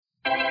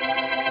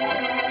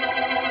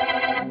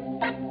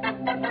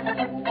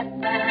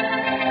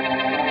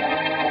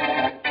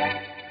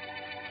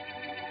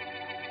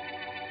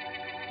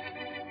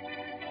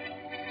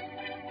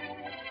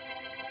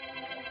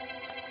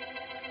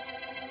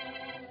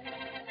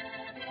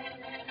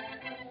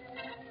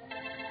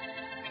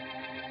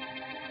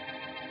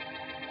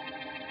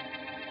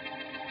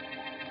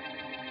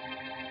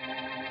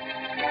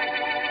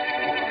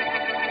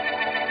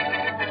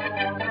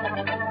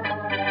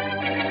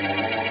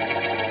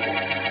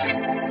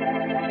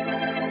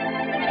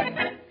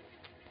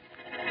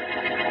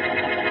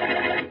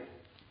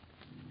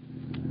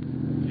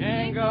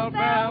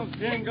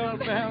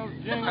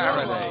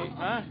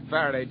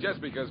Faraday, just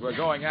because we're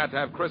going out to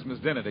have Christmas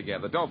dinner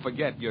together, don't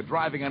forget you're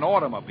driving an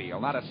automobile,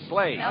 not a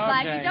sleigh. Now,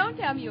 Blackie, don't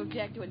tell me you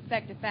object to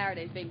Inspector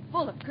Faraday's being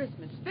full of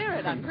Christmas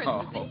spirit on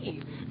Christmas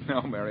Eve.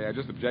 No, Mary, I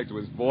just object to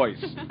his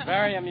voice.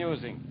 Very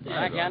amusing.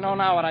 Blackie, I know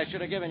now what I should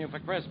have given you for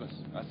Christmas.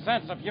 A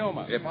sense of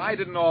humor. If I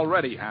didn't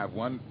already have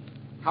one,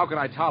 how could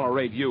I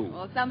tolerate you?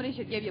 Well, somebody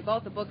should give you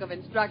both a book of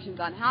instructions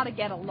on how to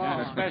get along.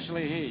 And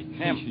especially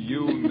him.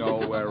 You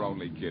know we're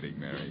only kidding,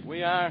 Mary.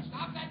 We are.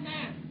 Stop that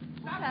man!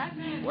 Stop that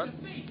man! What?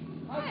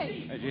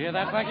 Hey. Did you hear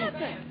that, Blackie?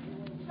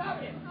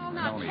 Stop it! Oh, I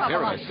not only trouble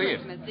hear it, on I see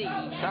it. Christmas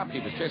Eve.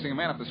 Shopkeeper's chasing a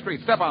man up the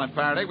street. Step on it,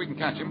 Faraday. We can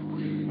catch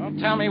him. Don't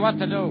tell me what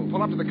to do.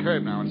 Pull up to the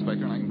curb now,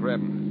 Inspector, and I can grab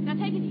him. Now,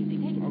 take it easy.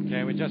 Take it easy.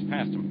 Okay, we just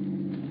passed him.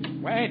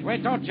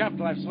 Wait, don't jump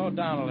till I've slowed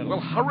down a little. Well,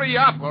 hurry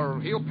up, or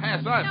he'll pass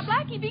us. Now,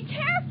 Blackie, be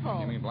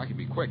careful. You mean Blackie,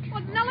 be quick.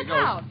 Well, now look Here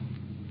goes. out.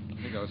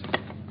 Here goes.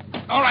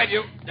 All right,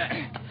 you.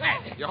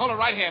 You hold it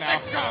right here now.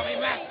 Let go of me,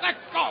 man! Let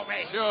go of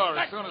me! Sure,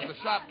 as soon as the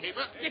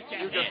shopkeeper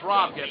you just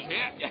robbed gets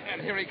here.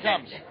 And here he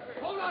comes.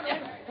 Hold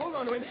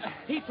on to him.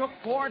 He took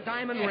 4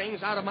 diamond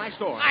rings out of my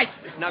store.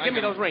 Now, give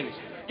me got those rings.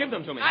 Give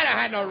them to me. I don't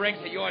have no rings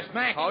of yours,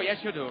 Mac. Oh, yes,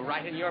 you do.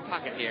 Right in your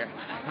pocket here.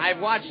 I've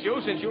watched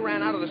you since you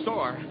ran out of the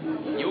store.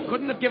 You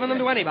couldn't have given them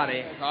to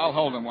anybody. I'll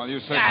hold them while you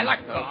search. Yeah,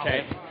 let go.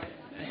 Okay.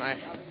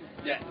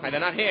 Why, they're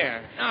not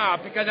here. No,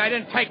 because I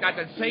didn't take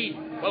nothing, see?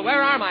 Well,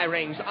 where are my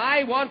rings?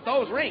 I want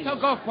those rings. So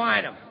go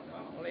find them.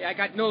 Only I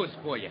got news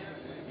for you.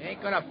 You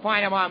ain't gonna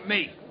find them on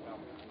me.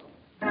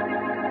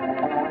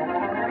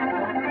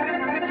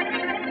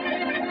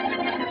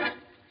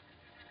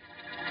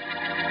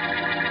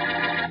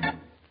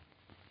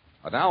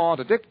 And now on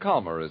to Dick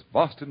Calmer as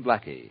Boston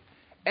Blackie.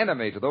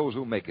 Enemy to those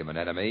who make him an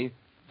enemy.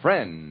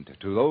 Friend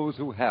to those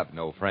who have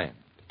no friend.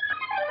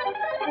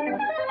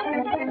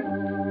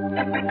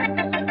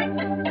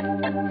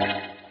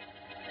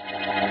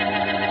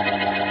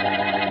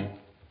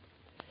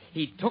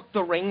 He took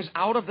the rings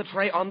out of the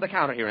tray on the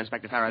counter here,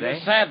 Inspector Faraday.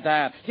 You said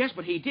that. Yes,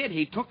 but he did.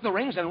 He took the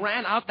rings and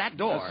ran out that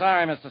door.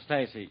 Sorry, Mr.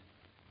 Stacy.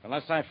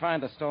 Unless I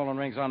find the stolen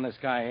rings on this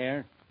guy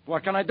here,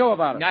 what can I do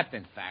about it?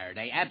 Nothing,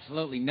 Faraday.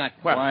 Absolutely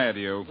nothing. Quiet,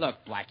 you. Look,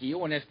 Blackie,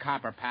 you and this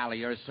copper pal of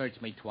yours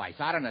searched me twice.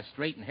 Out on the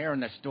street and here in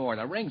the store.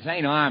 The rings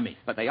ain't on me.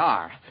 But they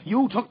are.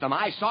 You took them.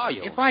 I saw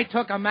you. If I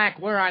took 'em, Mac,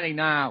 where are they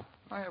now?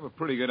 I have a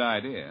pretty good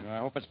idea. I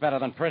hope it's better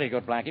than pretty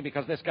good, Blackie,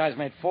 because this guy's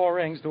made 4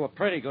 rings do a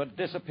pretty good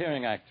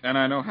disappearing act. And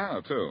I know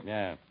how, too.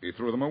 Yeah. He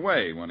threw them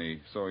away when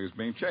he saw he was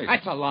being chased.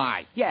 That's a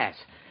lie. Yes,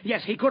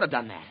 he could have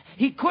done that.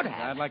 He could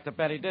have. I'd like to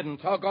bet he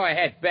didn't. So go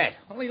ahead, bet.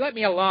 Only let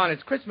me alone.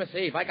 It's Christmas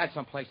Eve. I got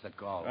someplace to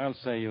go. I'll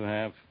say you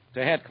have.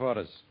 To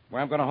headquarters, where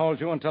I'm going to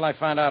hold you until I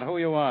find out who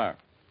you are.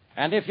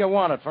 And if you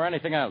want it for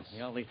anything else.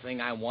 The only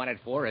thing I want it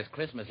for is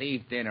Christmas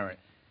Eve dinner.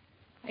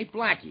 Hey,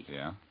 Blackie.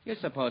 Yeah? You're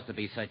supposed to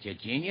be such a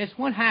genius.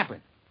 What happened?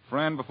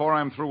 Friend, before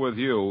I'm through with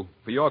you,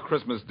 for your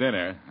Christmas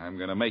dinner, I'm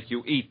going to make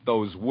you eat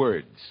those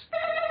words.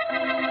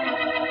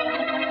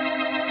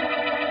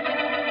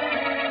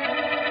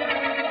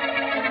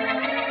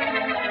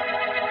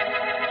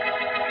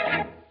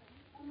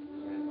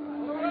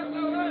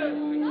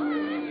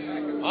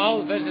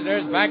 All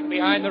visitors back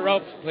behind the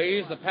ropes,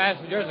 please. The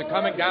passengers are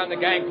coming down the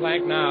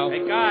gangplank now.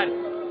 Hey, guard.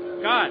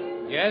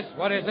 Yes,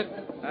 what is it?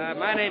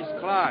 My name's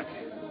Clark.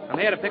 I'm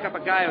here to pick up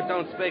a guy who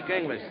don't speak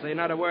English, say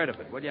not a word of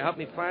it. Will you help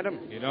me find him?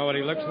 You know what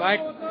he looks like?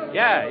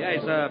 Yeah,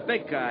 he's a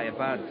big guy,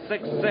 about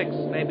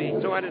 6'6", maybe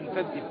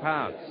 250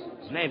 pounds.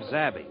 His name's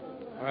Abby.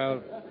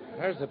 Well,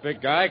 there's the big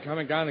guy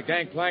coming down the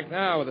gangplank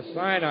now with a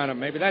sign on him.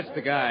 Maybe that's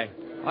the guy.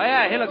 Oh,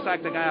 yeah, he looks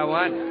like the guy I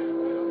want.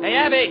 Hey,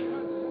 Abby!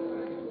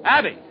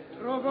 Abby!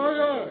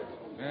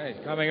 Yeah,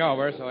 he's coming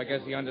over, so I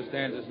guess he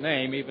understands his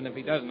name, even if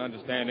he doesn't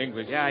understand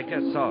English. Yeah, I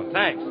guess so.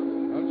 Thanks.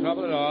 No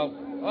trouble at all.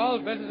 All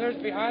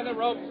visitors behind the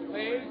ropes,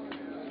 please.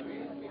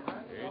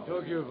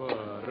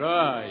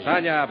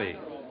 Tanya Abby.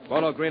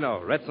 Bolo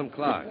Grino. Retsim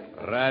Clark.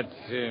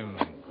 Ratsim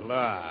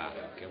Clark.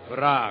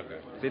 Braga.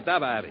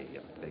 Sitaba Abby,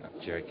 you big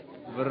jerk.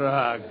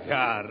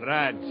 Braga.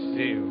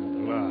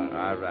 Ratsim Clark.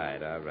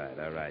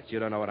 All right. You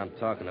don't know what I'm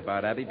talking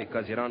about, Abby,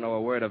 because you don't know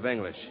a word of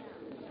English.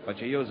 But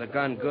you use a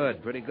gun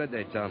good. Pretty good,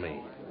 they tell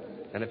me.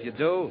 And if you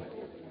do,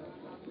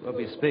 we'll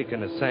be speaking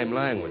the same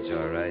language,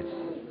 all right.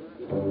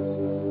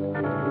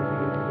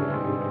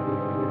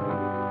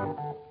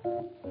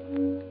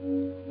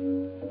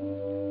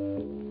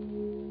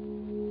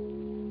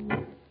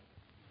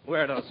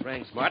 Where are those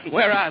rings, Martin?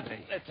 Where are they?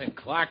 Listen,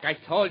 Clark, I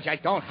told you I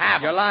don't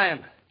have them. You're lying.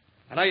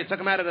 I know you took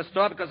them out of the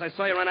store because I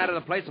saw you run out of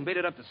the place and beat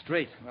it up the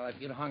street. Well, if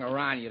you'd hung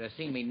around, you'd have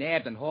seen me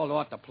nabbed and hauled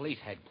off to police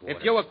headquarters.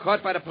 If you were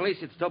caught by the police,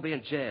 you'd still be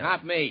in jail.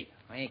 Not me.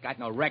 I ain't got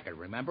no record,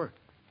 remember?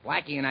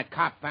 Blackie and that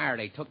cop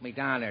Faraday took me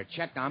down there,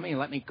 checked on me, and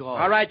let me go.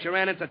 All right, you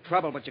ran into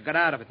trouble, but you got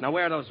out of it. Now,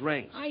 where are those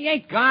rings? I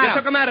ain't got You them.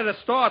 took them out of the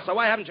store, so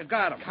why haven't you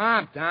got them?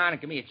 Calm down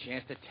and give me a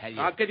chance to tell you.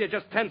 I'll give you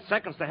just 10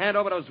 seconds to hand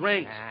over those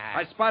rings.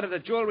 I spotted a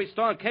jewelry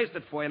store and cased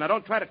it for you. Now,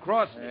 don't try to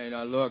cross me. Hey,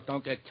 now, look,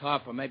 don't get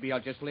tough, or maybe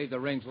I'll just leave the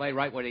rings lay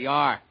right where they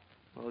are.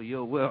 Oh,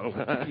 you will.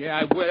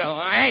 Yeah, I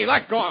will. Hey,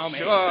 let go of me.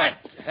 Sure.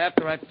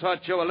 After I've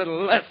taught you a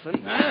little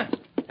lesson. Huh?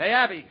 Hey,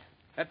 Abby,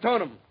 that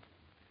totem.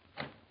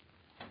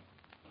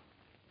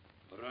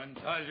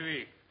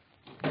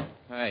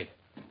 Hey,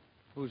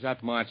 who's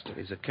that monster?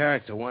 He's a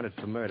character wanted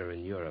for murder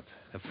in Europe.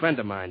 A friend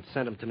of mine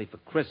sent him to me for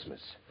Christmas.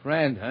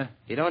 Friend, huh?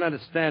 He don't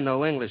understand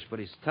no English, but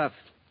he's tough.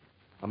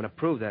 I'm going to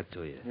prove that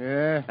to you.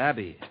 Yeah?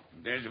 Abby.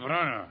 There's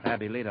Bruno.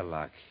 Abby, lead a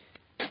lock.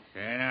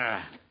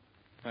 Santa.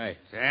 Hey.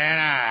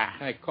 Santa.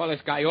 Hey, call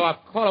this guy off.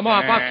 Call him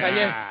off, I'll tell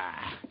you.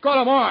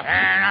 Call him off.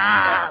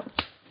 Santa.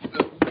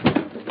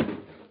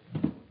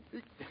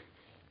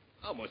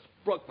 Almost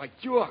broke my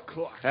jaw,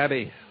 Clark.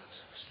 Abby,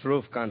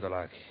 Stroof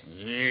Gondolak.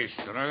 Yes,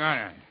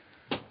 Dragana.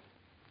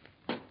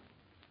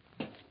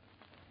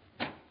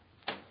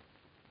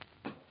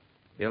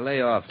 You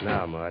lay off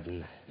now,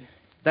 Martin.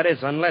 That is,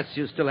 unless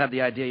you still have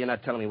the idea you're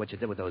not telling me what you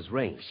did with those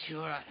rings.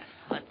 Sure,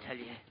 I'll tell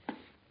you.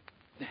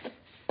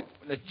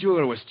 When the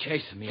jeweler was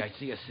chasing me, I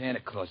see a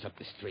Santa Claus up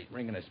the street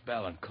ringing his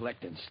bell and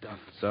collecting stuff.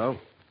 So?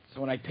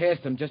 So when I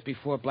passed him just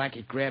before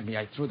Blackie grabbed me,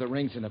 I threw the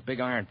rings in a big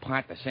iron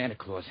pot the Santa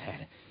Claus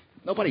had.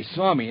 Nobody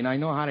saw me, and I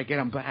know how to get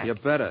them back. You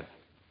better.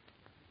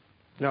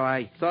 No,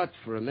 I thought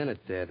for a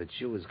minute there that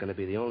you was going to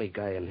be the only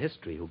guy in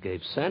history who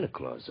gave Santa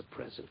Claus a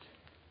present.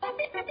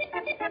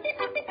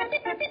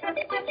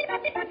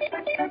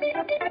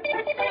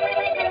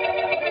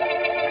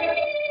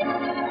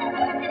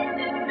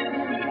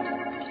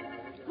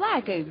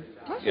 Blackie,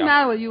 what's the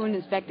matter with you and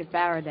Inspector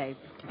Faraday?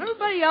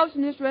 Everybody else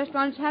in this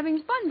restaurant is having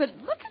fun, but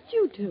look at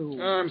you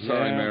two. I'm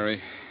sorry, Yeah.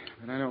 Mary.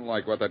 But I don't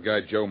like what that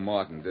guy Joe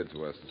Martin did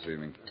to us this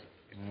evening.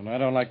 And I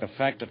don't like the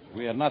fact that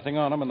we had nothing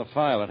on him in the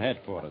file at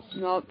headquarters.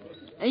 No,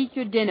 eat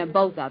your dinner,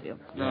 both of you.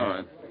 All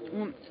right.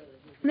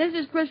 This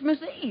is Christmas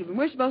Eve, and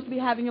we're supposed to be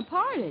having a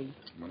party.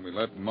 When we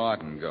let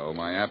Martin go,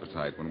 my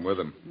appetite went with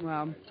him.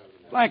 Well,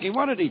 Blackie,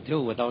 what did he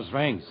do with those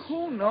rings?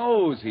 Who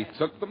knows? He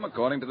took them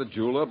according to the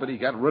jeweler, but he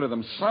got rid of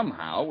them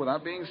somehow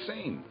without being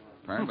seen.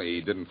 Apparently,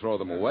 he didn't throw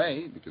them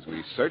away because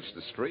we searched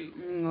the street.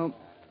 no.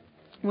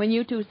 When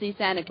you two see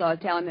Santa Claus,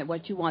 tell him that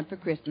what you want for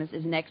Christmas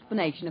is an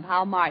explanation of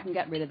how Martin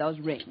got rid of those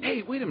rings.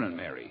 Hey, wait a minute,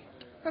 Mary.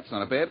 That's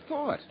not a bad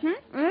thought.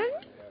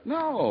 Really?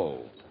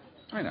 No.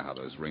 I know how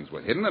those rings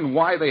were hidden and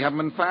why they haven't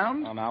been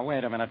found. Oh, now,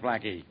 wait a minute,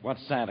 Blackie.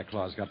 What's Santa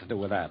Claus got to do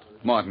with that?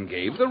 Martin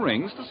gave the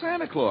rings to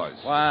Santa Claus.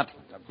 What?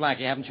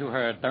 Blackie, haven't you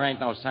heard? There ain't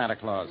no Santa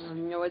Claus.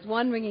 There was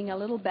one ringing a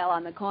little bell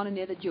on the corner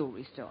near the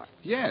jewelry store.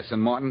 Yes,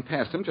 and Martin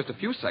passed him just a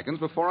few seconds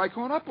before I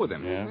caught up with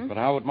him. Yeah, but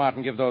how would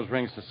Martin give those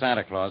rings to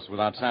Santa Claus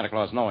without Santa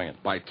Claus knowing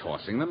it? By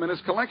tossing them in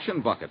his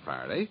collection bucket,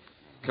 Faraday.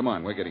 Come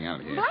on, we're getting out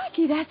of here.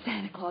 Blackie, that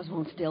Santa Claus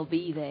won't still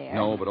be there.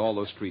 No, but all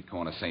those street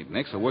corner St.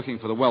 Nick's are working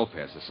for the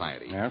Welfare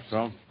Society. Yeah,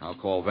 so? I'll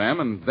call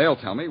them, and they'll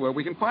tell me where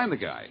we can find the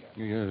guy.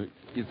 You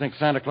think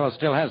Santa Claus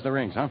still has the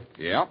rings, huh?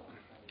 Yeah.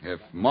 If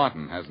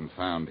Martin hasn't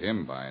found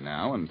him by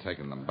now and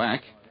taken them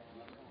back,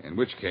 in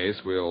which case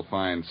we'll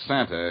find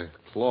Santa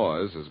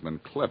Claus has been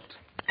clipped.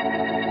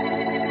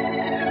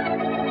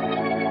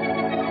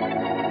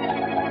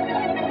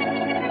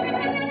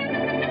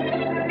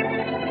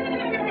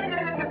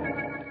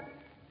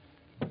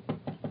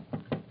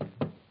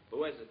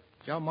 Who is it?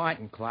 Joe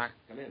Martin, Clark.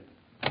 Come in.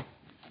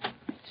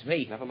 It's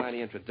me. Never mind the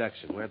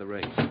introduction. Where are the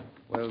rings?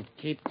 Well,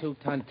 keep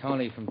Two-Ton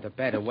Tony from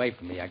Tibet away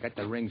from me. I got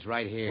the rings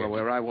right here. Well,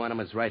 where I want them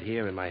is right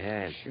here in my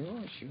hand.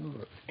 Sure.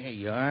 Here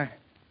you are.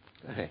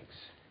 Thanks.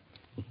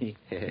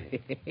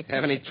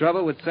 Have any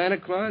trouble with Santa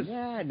Claus?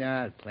 Yeah,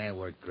 no, the plan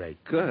worked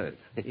great. Good.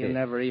 You'll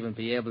never even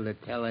be able to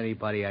tell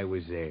anybody I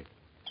was there.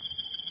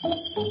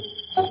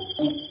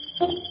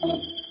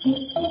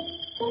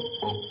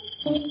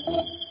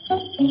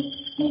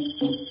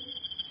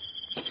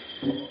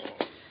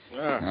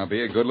 Now,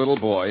 be a good little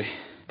boy.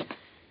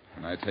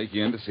 And I take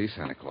you in to see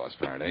Santa Claus,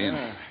 Faraday,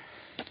 and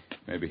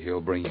maybe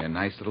he'll bring you a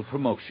nice little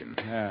promotion.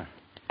 Yeah.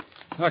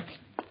 Look,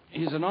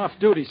 he's an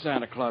off-duty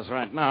Santa Claus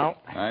right now.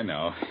 I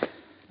know.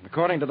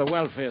 According to the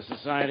Welfare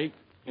Society,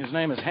 his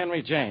name is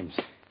Henry James.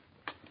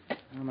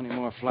 How many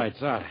more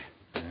flights are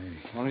there?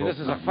 Only this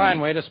is a fine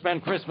way to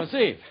spend Christmas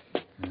Eve.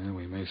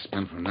 We may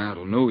spend from now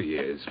till New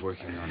Year's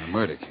working on a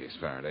murder case,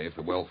 Faraday, if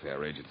the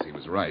welfare agency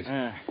was right.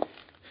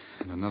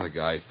 And another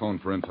guy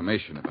phoned for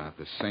information about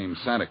this same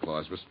Santa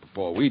Claus just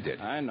before we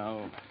did. I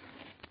know.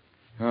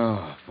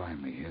 Oh,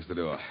 finally, here's the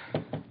door.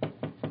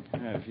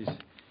 Yeah, if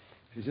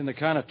he's in the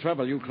kind of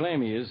trouble you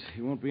claim he is,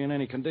 he won't be in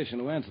any condition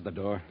to answer the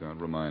door. Don't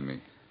remind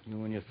me.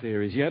 You and your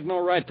theories. You had no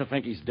right to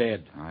think he's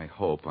dead. I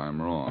hope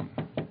I'm wrong.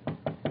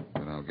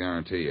 But I'll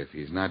guarantee you, if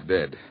he's not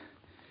dead,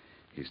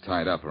 he's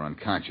tied up or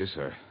unconscious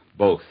or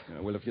both.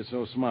 Well, if you're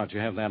so smart, you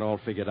have that all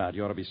figured out.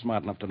 You ought to be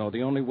smart enough to know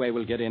the only way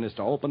we'll get in is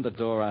to open the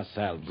door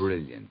ourselves.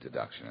 Brilliant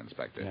deduction,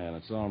 Inspector. Yeah,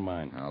 that's all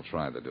mine. I'll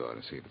try the door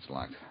to see if it's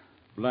locked.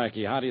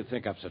 Blackie, how do you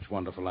think up such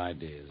wonderful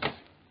ideas?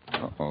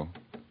 Uh-oh.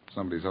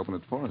 Somebody's opened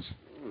it for us.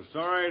 Oh,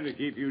 sorry to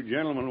keep you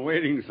gentlemen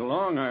waiting so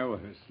long. I was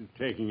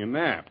taking a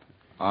nap.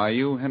 Are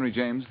you Henry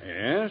James?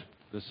 Yes?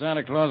 The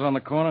Santa Claus on the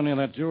corner near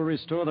that jewelry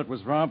store that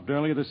was robbed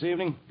earlier this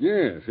evening?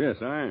 Yes,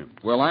 I am.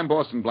 Well, I'm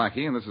Boston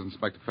Blackie, and this is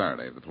Inspector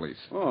Faraday of the police.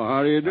 Oh,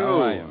 how do you do?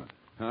 How are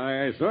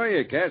you? I saw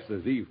you catch the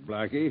thief,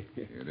 Blackie.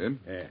 You did?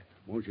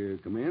 Won't you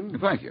come in?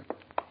 Thank you.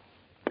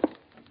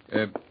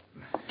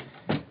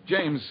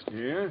 James,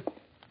 Yeah?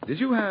 Did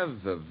you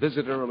have a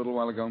visitor a little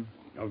while ago?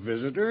 A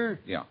visitor?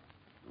 Yeah.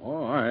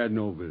 Oh, I had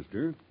no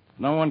visitor.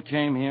 No one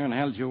came here and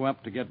held you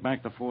up to get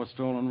back the 4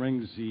 stolen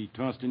rings he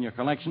tossed in your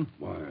collection?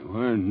 Why,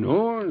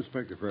 no,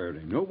 Inspector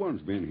Faraday. No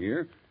one's been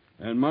here.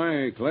 And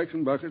my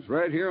collection bucket's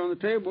right here on the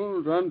table,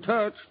 it's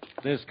untouched.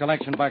 This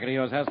collection bucket of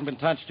yours hasn't been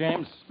touched,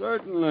 James?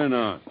 Certainly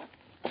not.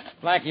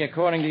 Blackie,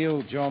 according to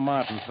you, Joe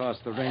Martin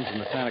tossed the rings in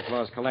the Santa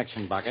Claus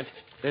collection bucket.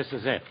 This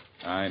is it.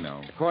 I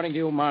know. According to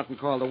you, Martin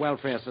called the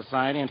Welfare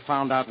Society and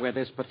found out where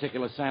this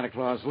particular Santa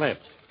Claus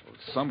lived.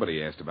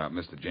 Somebody asked about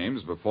Mr.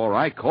 James before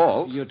I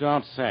called. You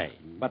don't say.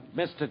 But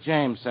Mr.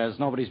 James says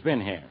nobody's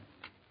been here.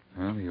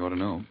 Well, he ought to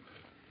know.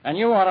 And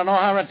you ought to know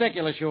how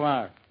ridiculous you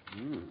are.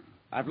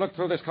 I've looked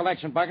through this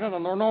collection bucket,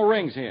 and there are no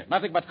rings here.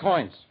 Nothing but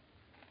coins.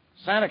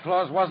 Santa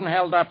Claus wasn't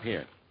held up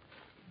here.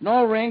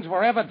 No rings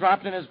were ever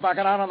dropped in his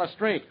bucket out on the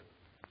street.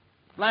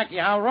 Blackie,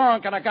 how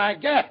wrong can a guy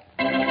get?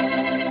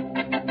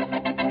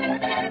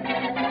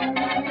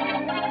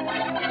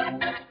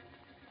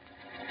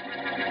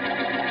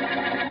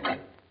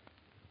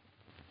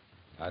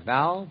 And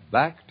now,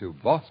 back to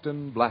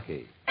Boston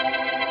Blackie.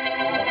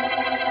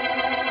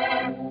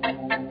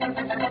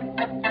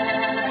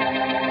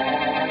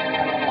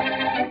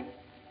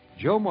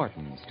 Joe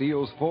Martin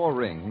steals 4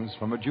 rings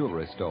from a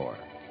jewelry store.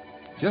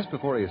 Just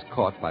before he is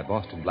caught by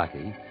Boston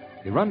Blackie,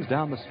 he runs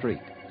down the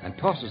street and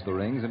tosses the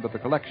rings into the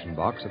collection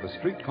box of a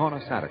street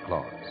corner Santa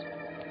Claus.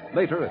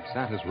 Later, at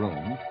Santa's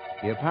room,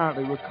 he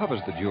apparently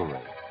recovers the jewelry.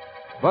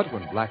 But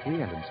when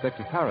Blackie and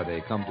Inspector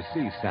Faraday come to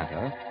see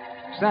Santa,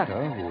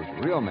 Santa,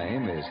 whose real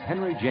name is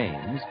Henry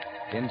James,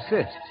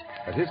 insists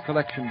that his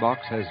collection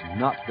box has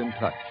not been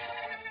touched.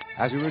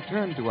 As we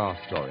return to our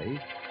story,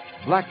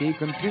 Blackie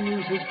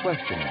continues his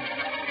questioning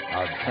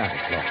of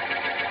Santa Claus.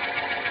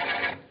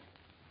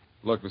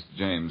 Look, Mr.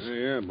 James.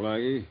 Yeah,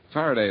 Blackie.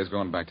 Faraday is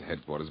going back to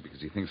headquarters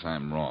because he thinks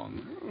I'm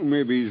wrong. Well,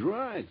 maybe he's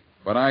right.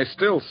 But I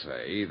still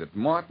say that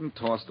Martin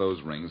tossed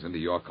those rings into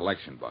your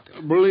collection bucket.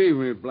 Believe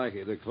me,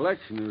 Blackie, the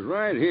collection is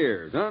right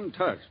here. It's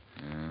untouched.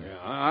 Yeah.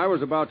 I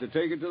was about to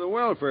take it to the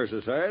Welfare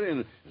Society,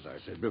 and as I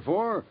said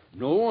before,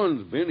 no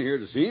one's been here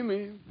to see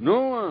me. No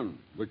one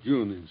but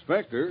you and the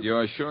inspector.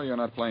 You're sure you're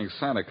not playing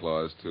Santa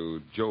Claus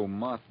to Joe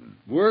Martin?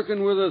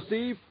 Working with a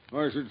thief?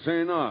 I should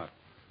say not.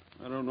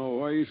 I don't know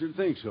why you should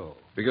think so.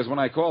 Because when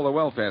I called the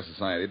Welfare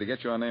Society to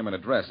get your name and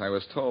address, I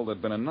was told there'd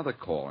been another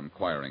call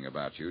inquiring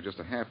about you just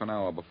a half an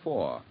hour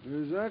before.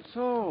 Is that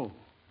so?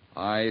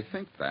 I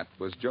think that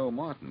was Joe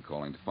Martin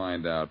calling to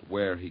find out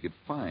where he could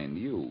find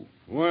you.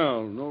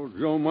 Well, no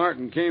Joe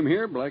Martin came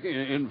here,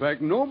 Blackie. In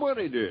fact,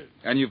 nobody did.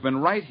 And you've been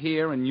right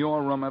here in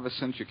your room ever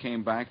since you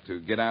came back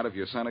to get out of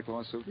your Santa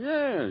Claus suit?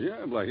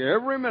 Yeah, Blackie.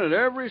 Every minute,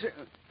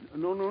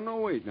 No,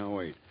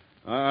 wait.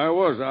 I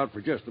was out for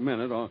just a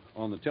minute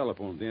on the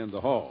telephone at the end of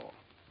the hall.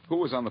 Who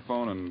was on the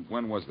phone and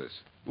when was this?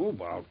 Oh,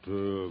 about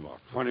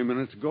 20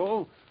 minutes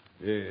ago.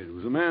 It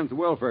was a man at the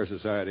Welfare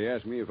Society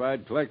asked me if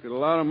I'd collected a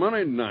lot of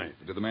money tonight.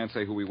 Did the man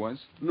say who he was?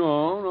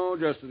 No,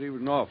 just that he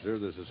was an officer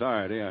of the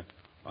society.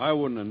 I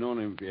wouldn't have known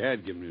him if he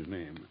had given his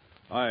name.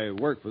 I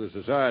work for the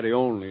society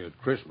only at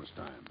Christmas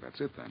time.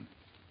 That's it, then.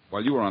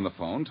 While you were on the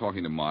phone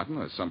talking to Martin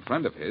or some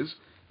friend of his,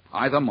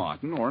 either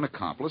Martin or an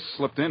accomplice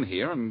slipped in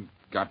here and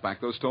got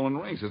back those stolen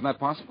rings. Isn't that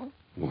possible?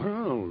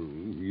 Well,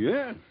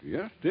 yes,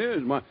 it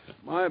is.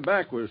 My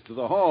back was to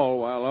the hall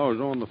while I was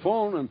on the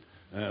phone, and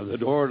the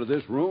door to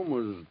this room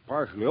was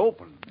partially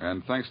open.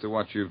 And thanks to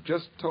what you've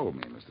just told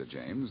me, Mr.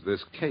 James,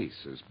 this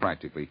case is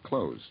practically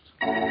closed.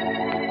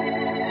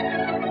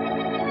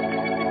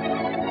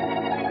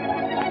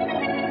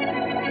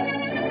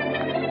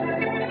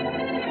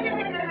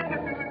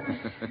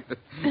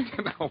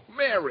 Now,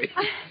 Mary,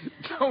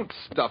 don't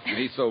stuff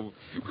me so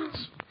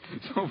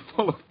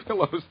full of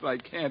pillows that I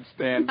can't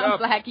stand Now,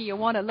 up. Blackie, you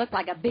want to look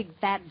like a big,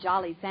 fat,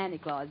 jolly Santa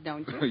Claus,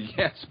 don't you?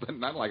 Yes, but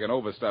not like an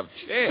overstuffed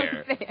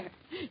chair. There.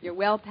 You're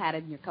well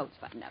padded and your coat's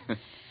buttoned up.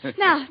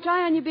 Now,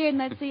 try on your beard and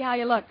let's see how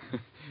you look.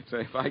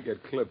 Say, if I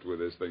get clipped with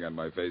this thing on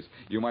my face,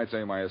 you might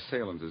say my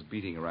assailant is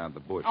beating around the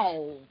bush.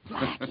 Oh,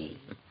 Blackie.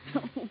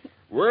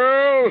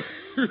 Well,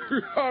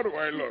 how do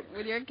I look?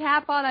 With your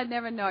cap on, I'd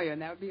never know you,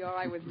 and that would be all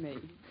right with me.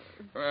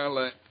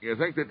 Well, you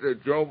think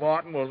that Joe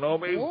Martin will know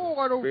me? Oh,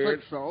 I don't Beard?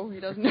 think so. He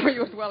doesn't know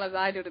you as well as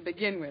I do to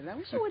begin with. I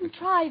wish you wouldn't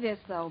try this,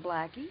 though,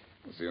 Blackie.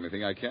 It's the only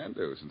thing I can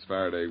do, since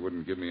Faraday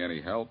wouldn't give me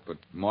any help but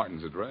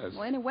Martin's address.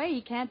 Well, in a way,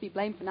 he can't be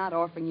blamed for not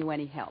offering you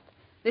any help.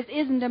 This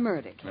isn't a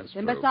murder case. That's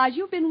And true. besides,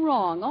 you've been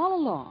wrong all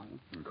along.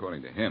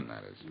 According to him,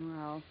 that is.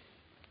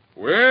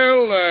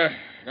 Well,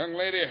 young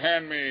lady,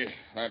 hand me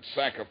that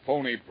sack of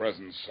phony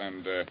presents,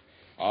 and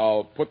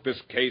I'll put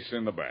this case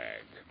in the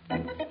bag.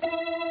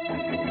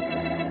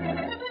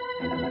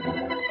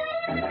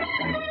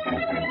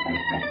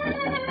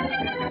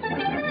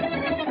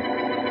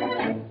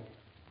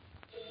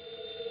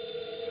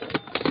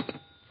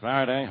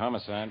 Faraday,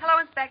 homicide. Hello,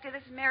 Inspector.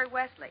 This is Mary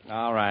Wesley.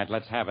 All right,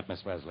 let's have it, Miss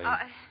Wesley.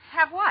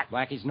 Have what?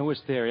 Blackie's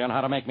newest theory on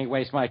how to make me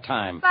waste my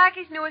time.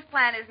 Blackie's newest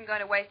plan isn't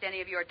going to waste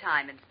any of your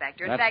time,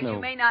 Inspector. In That's fact, new. you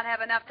may not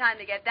have enough time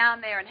to get down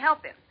there and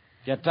help him.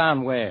 Get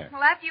down where?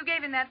 Well, after you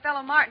gave him that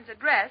fellow Martin's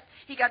address,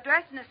 he got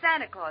dressed in a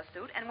Santa Claus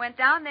suit and went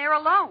down there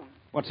alone.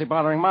 What's he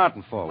bothering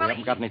Martin for? Well, We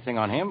haven't got anything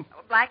on him.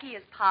 Blackie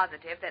is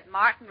positive that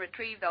Martin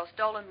retrieved those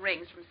stolen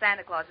rings from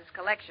Santa Claus's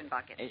collection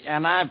bucket.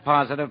 And I'm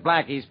positive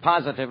Blackie's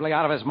positively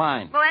out of his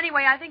mind. Well,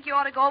 anyway, I think you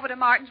ought to go over to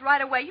Martin's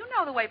right away. You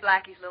know the way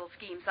Blackie's little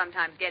schemes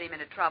sometimes get him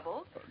into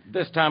trouble.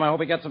 This time I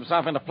hope he gets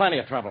himself into plenty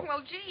of trouble.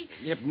 Well, gee.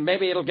 Yeah,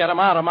 maybe it'll get him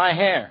out of my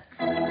hair.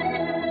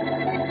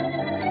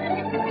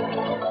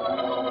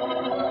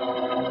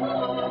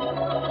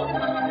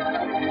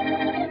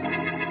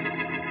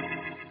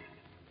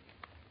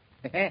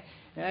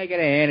 I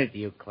gotta hand it to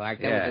you,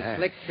 Clark. That was Yeah. a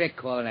slick trick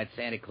calling that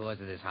Santa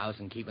Claus at his house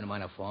and keeping him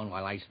on the phone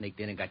while I sneaked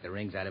in and got the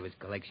rings out of his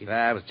collection.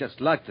 It was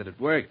just luck that it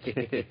worked.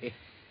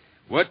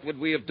 What would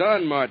we have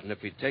done, Martin,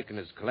 if he'd taken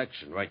his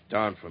collection right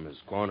down from his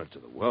corner to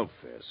the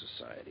Welfare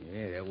Society?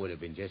 Yeah, that would have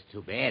been just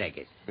too bad, I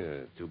guess.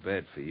 Too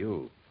bad for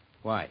you.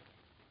 Why?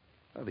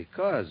 Well,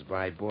 because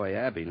my boy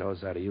Abby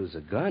knows how to use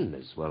a gun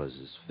as well as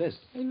his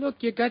fists. Hey,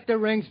 look, you got the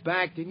rings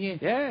back, didn't you?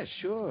 Yeah,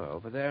 sure,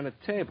 over there on the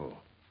table.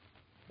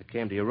 I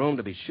came to your room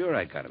to be sure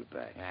I got him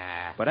back.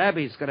 Ah. But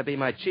Abby's going to be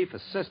my chief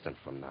assistant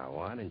from now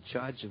on, in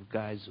charge of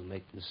guys who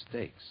make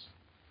mistakes.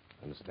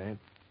 Understand?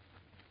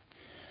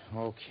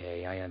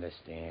 Okay, I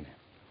understand.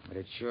 But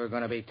it's sure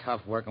going to be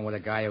tough working with a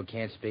guy who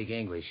can't speak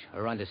English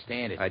or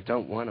understand it. I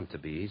don't want him to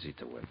be easy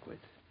to work with.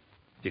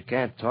 If you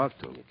can't talk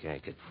to him, you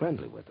can't get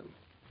friendly with him.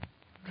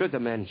 Trigger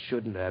men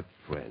shouldn't have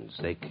friends.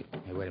 They can...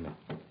 Hey, wait a minute.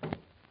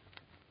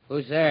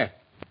 Who's there?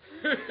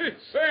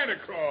 Santa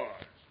Claus.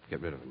 Get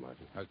rid of him,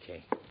 Martin.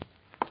 Okay.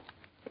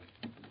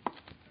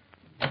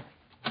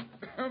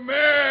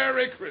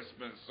 Merry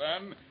Christmas,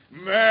 son.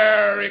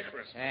 Merry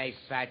Christmas. Hey,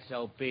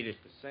 Fatso, beat it.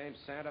 The same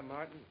Santa,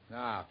 Martin?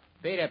 No,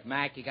 beat it,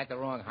 Mac. You got the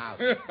wrong house.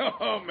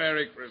 Oh,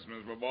 Merry Christmas,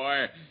 my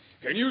boy.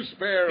 Can you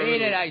spare a Beat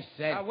little... it, I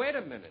said. Now, wait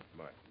a minute,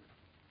 Martin.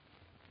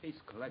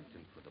 He's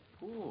collecting for the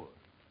poor.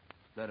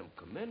 Let him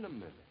come in a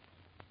minute.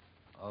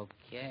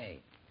 Okay.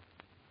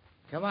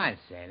 Come on,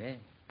 Santa.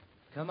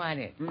 Come on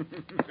in. Thank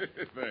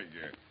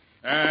you.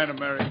 And a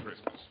Merry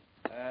Christmas.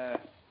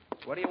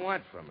 What do you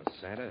want from us,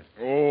 Santa?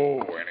 Oh,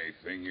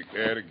 anything you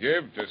care to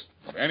give. Just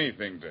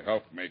anything to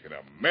help make it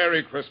a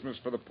Merry Christmas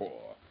for the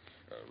poor.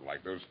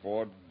 Like those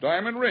 4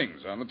 diamond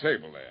rings on the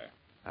table there.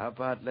 How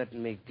about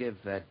letting me give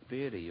that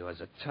beard of yours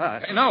a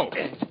touch? Hey, no.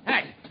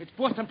 Hey, it's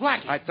Boston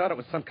Blackie. I thought it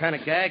was some kind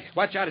of gag.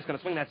 Watch out, he's going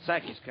to swing that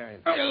sack he's carrying.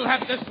 You'll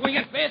have to swing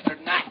it faster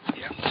than that.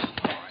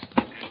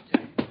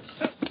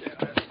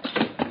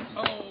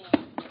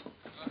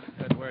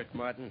 Good work,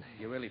 Martin.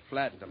 You really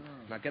flattened him.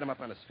 Now get him up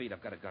on his feet.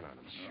 I've got a gun on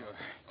him. Sure.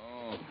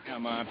 Oh,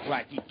 come on,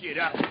 Blackie, get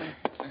up.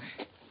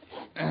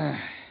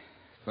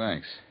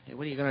 Thanks. Hey,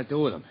 what are you going to do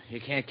with him? You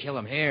can't kill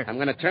him here. I'm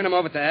going to turn him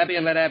over to Abby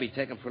and let Abby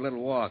take him for a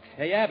little walk.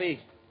 Hey, Abby.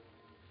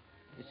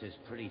 This is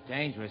pretty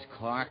dangerous,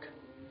 Clark.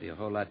 Be a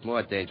whole lot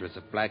more dangerous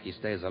if Blackie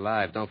stays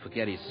alive. Don't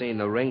forget he's seen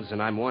the rings,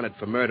 and I'm wanted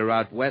for murder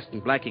out west,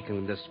 and Blackie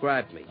can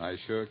describe me. I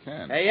sure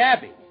can. Hey,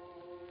 Abby.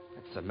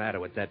 What's the matter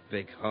with that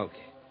big hunk?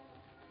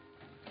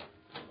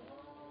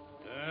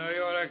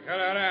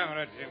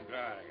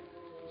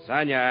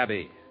 Sanya,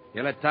 Abby.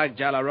 Yeletag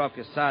Jalarov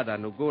Yasada,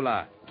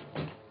 Nugula.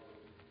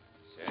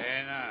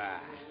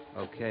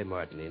 Okay,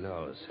 Martin, he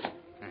knows.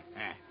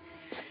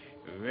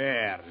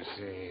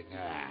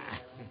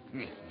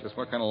 Just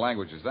what kind of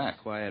language is that?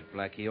 Quiet,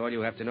 Blackie. All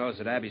you have to know is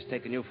that Abby's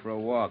taking you for a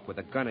walk with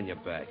a gun in your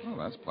back. Oh,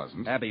 that's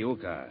pleasant. Abby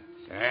Uka.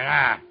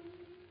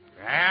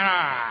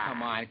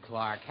 Come on,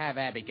 Clark. Have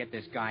Abby get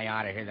this guy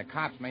out of here. The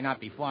cops may not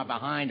be far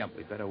behind him.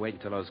 We better wait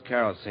until those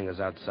carol singers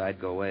outside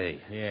go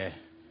away. Yeah.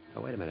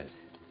 Oh, wait a minute.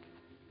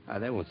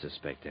 They won't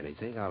suspect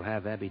anything. I'll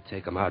have Abby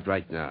take them out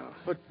right now.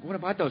 But what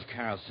about those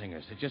carol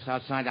singers? They're just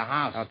outside the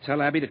house. I'll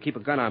tell Abby to keep a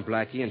gun on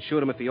Blackie and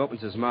shoot him if he opens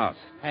his mouth.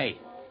 Hey,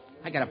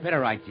 I got a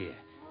better idea.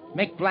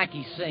 Make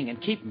Blackie sing and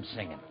keep him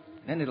singing.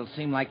 Then it'll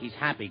seem like he's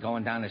happy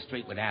going down the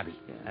street with Abby.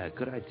 Yeah,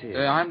 good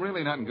idea. I'm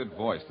really not in good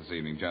voice this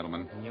evening,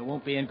 gentlemen. And you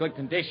won't be in good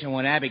condition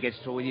when Abby gets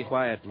through with you.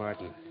 Quiet,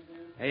 Martin.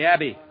 Hey,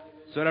 Abby.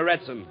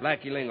 Suraretsum,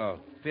 Blackie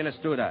Lingo.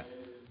 Finistuda.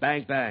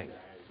 Bang, bang.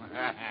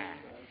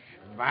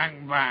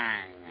 Bang,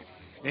 bang.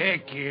 All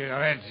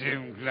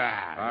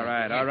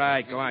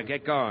right. Go on,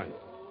 get going.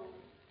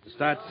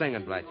 Start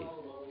singing, Blackie.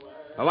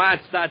 Go on,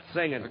 start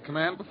singing. A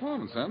command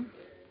performance, huh?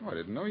 Oh, I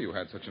didn't know you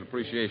had such an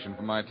appreciation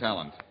for my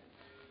talent.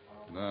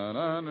 So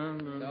long,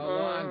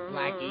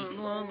 Blackie.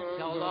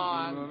 So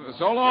long.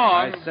 So long.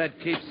 I said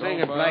keep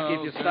singing, Blackie.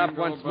 If you stop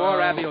once more,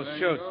 Abby will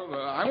shoot.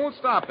 I won't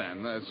stop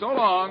then. So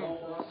long.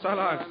 So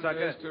long,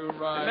 sucker.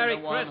 Merry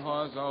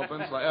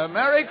Christmas.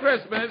 Merry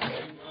Christmas.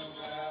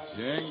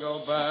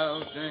 Jingle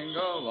bells,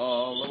 jingle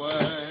all the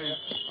way.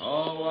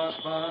 Oh, what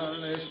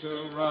fun it is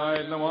to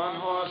ride in a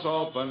one-horse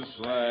open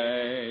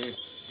sleigh.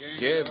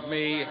 Give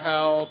me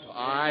help,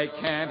 I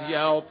can't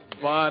yelp,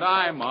 but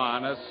I'm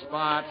on a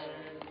spot.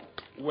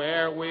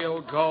 Where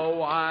we'll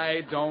go,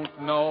 I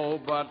don't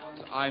know, but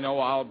I know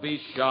I'll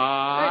be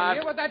shot. Hey,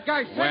 hear what that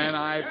guy said? When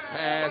I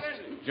pass,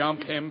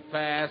 jump him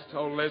fast.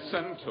 Oh,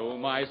 listen to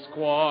my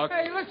squawk.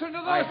 Hey, listen to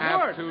those I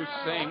have words. to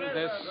sing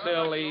this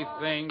silly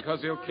thing,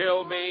 'cause he'll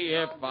kill me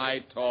if I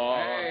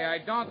talk. Hey, I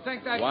don't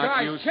think that What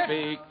guy's you shit.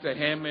 speak to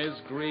him is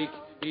Greek.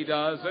 He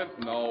doesn't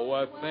know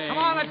a thing. Come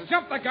on, let's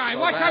jump the guy. So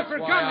Watch out for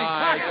that's gun.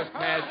 why He's I just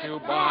pass you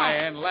by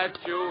and let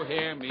you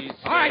hear me sing.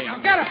 All right, now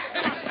get him.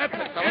 That's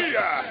it, fellas.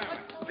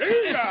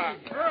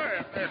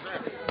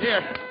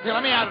 Here,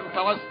 let me out of him,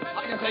 fellas.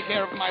 I can take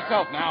care of him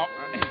myself now.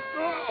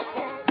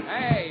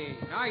 Hey,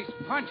 nice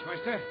punch,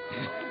 mister.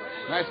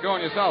 Nice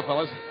going yourself,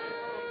 fellas.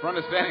 For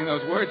understanding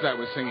those words I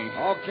was singing.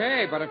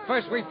 Okay, but at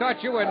first we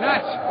thought you were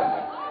nuts.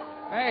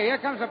 Hey, here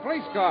comes a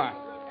police car.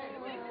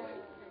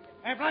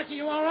 Hey, Blackie,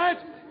 you all right?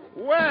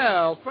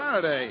 Well,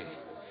 Faraday,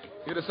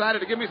 you decided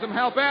to give me some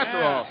help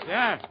after all.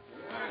 Yeah.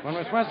 When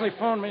Miss Wesley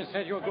phoned me and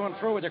said you were going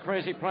through with your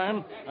crazy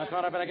plan, I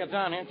thought I'd better get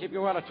down here and keep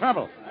you out of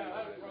trouble.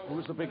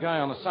 Who's the big guy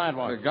on the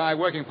sidewalk? The guy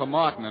working for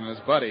Martin and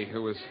his buddy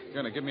who was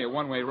going to give me a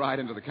one-way ride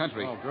into the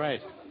country. Oh,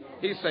 great.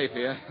 He's safe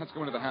here. Let's go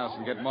into the house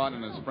and get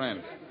Martin and his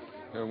friend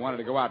who wanted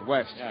to go out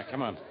west. Yeah,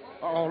 come on.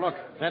 Oh, look.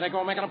 There they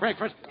go making a break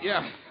for it.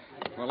 Yeah.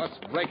 Well, let's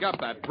break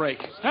up that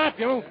break. Stop,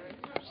 you.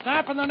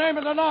 Stop in the name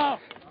of the law.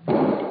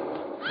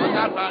 Look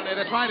out, Faraday.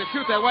 They're trying to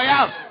shoot their way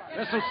out.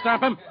 This'll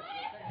stop him.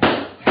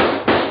 Yeah,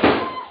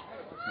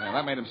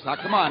 that made him stop.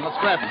 Come on, let's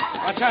grab him.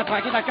 Watch out,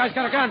 Blackie. That guy's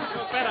got a gun. You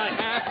bet I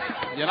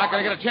have. You're not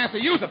going to get a chance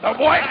to use it, though,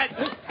 boy.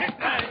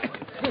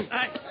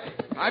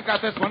 I've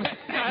got this one.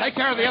 Take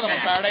care of the other one,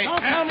 Faraday.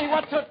 Don't tell me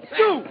what to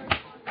do.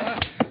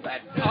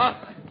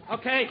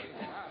 Okay.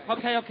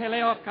 Okay,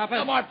 lay off, copper.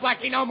 No more,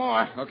 Blackie, no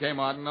more. Okay,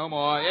 Martin, no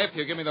more. If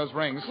you give me those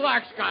rings.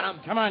 Clark's got him.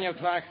 Come on, you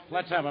Clark.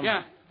 Let's have him.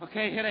 Yeah,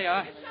 okay, here they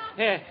are.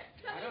 Here.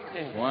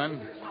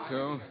 1,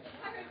 2,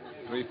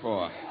 3,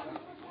 4.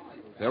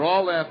 They're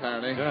all there,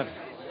 Faraday. Good.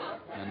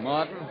 And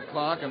Martin,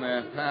 Clark, and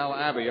their pal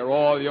Abby are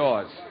all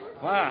yours.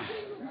 Wow.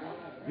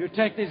 You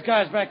take these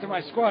guys back to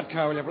my squad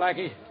car, will you,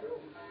 Blackie?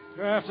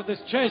 After this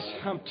chase,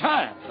 I'm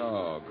tired.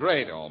 Oh,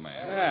 great, old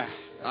man. Yeah.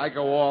 I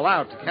go all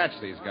out to catch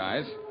these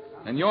guys,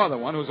 and you're the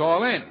one who's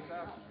all in.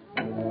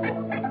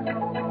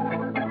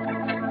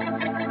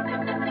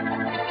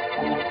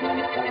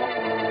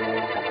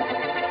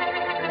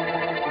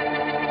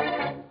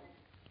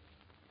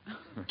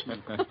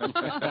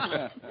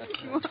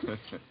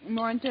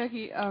 More in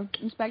turkey,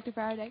 Inspector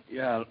Faraday?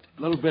 Yeah,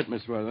 a little bit,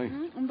 Miss Wesley.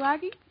 And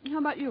Blackie, how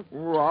about you?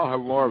 Oh, I'll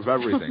have more of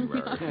everything,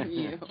 Mary.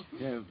 You.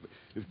 Yeah,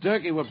 if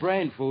turkey were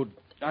brain food,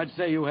 I'd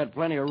say you had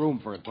plenty of room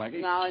for it,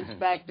 Blackie. Now,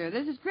 Inspector,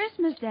 this is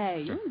Christmas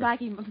Day. You and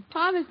Blackie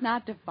promise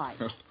not to fight.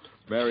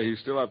 Mary, he's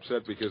still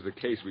upset because the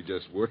case we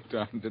just worked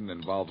on didn't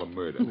involve a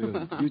murder.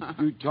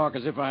 You talk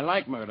as if I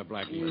like murder,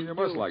 Blackie. You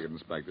must like it,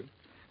 Inspector.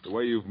 The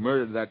way you've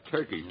murdered that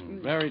turkey.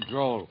 Very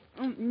droll.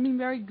 You mean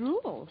very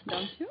drool,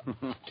 don't you?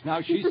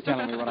 Now she's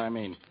telling me what I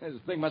mean. This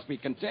thing must be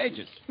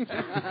contagious.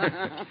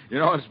 You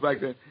know,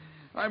 Inspector,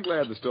 I'm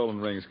glad the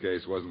stolen rings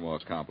case wasn't more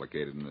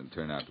complicated than it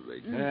turned out to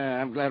be. Yeah,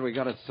 I'm glad we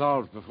got it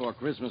solved before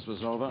Christmas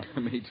was over.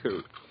 Me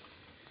too.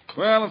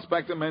 Well,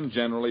 Inspector, men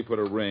generally put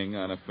a ring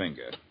on a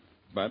finger.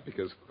 But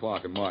because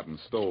Clark and Martin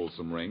stole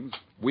some rings,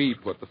 we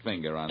put the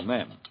finger on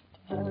them.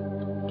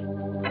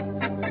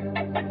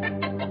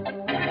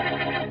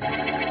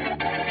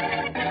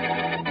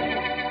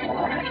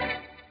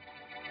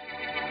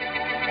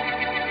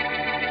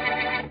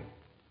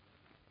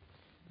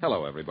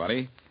 Hello,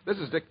 everybody. This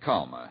is Dick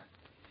Calmer.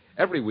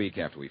 Every week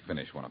after we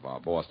finish one of our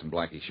Boston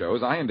Blackie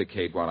shows, I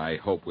indicate what I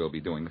hope we'll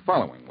be doing the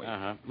following week.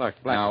 Look,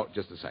 Blackie. Now,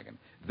 just a second.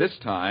 This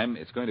time,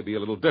 it's going to be a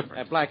little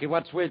different. Blackie,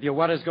 what's with you?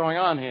 What is going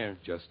on here?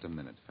 Just a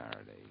minute,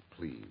 Faraday,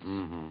 please.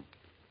 Mm-hmm.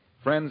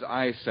 Friends,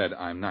 I said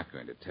I'm not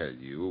going to tell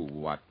you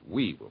what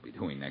we will be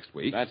doing next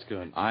week. That's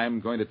good. I'm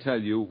going to tell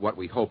you what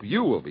we hope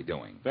you will be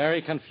doing.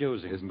 Very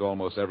confusing. Isn't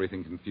almost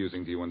everything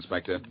confusing to you,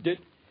 Inspector?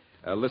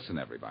 Listen,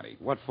 everybody.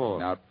 What for?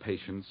 Now,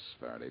 patience,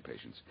 Faraday,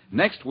 patience.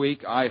 Next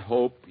week, I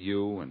hope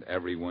you and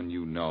everyone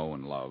you know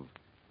and love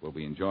will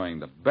be enjoying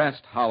the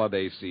best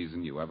holiday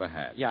season you ever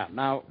had. Yeah,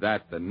 now...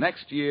 That the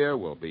next year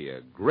will be a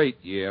great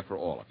year for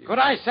all of you. Could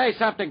I say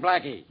something,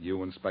 Blackie?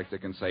 You, Inspector,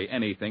 can say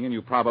anything, and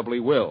you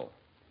probably will.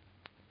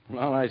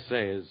 All I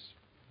say is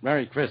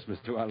Merry Christmas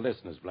to our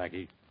listeners,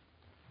 Blackie.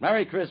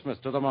 Merry Christmas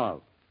to them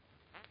all.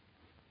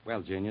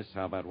 Well, genius,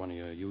 how about one of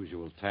your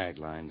usual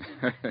taglines?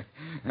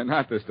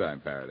 Not this time,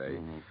 Faraday.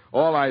 Mm-hmm.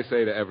 All I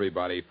say to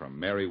everybody from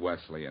Mary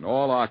Wesley and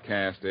all our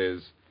cast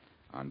is,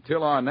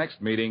 until our next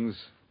meetings,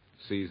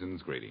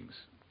 season's greetings.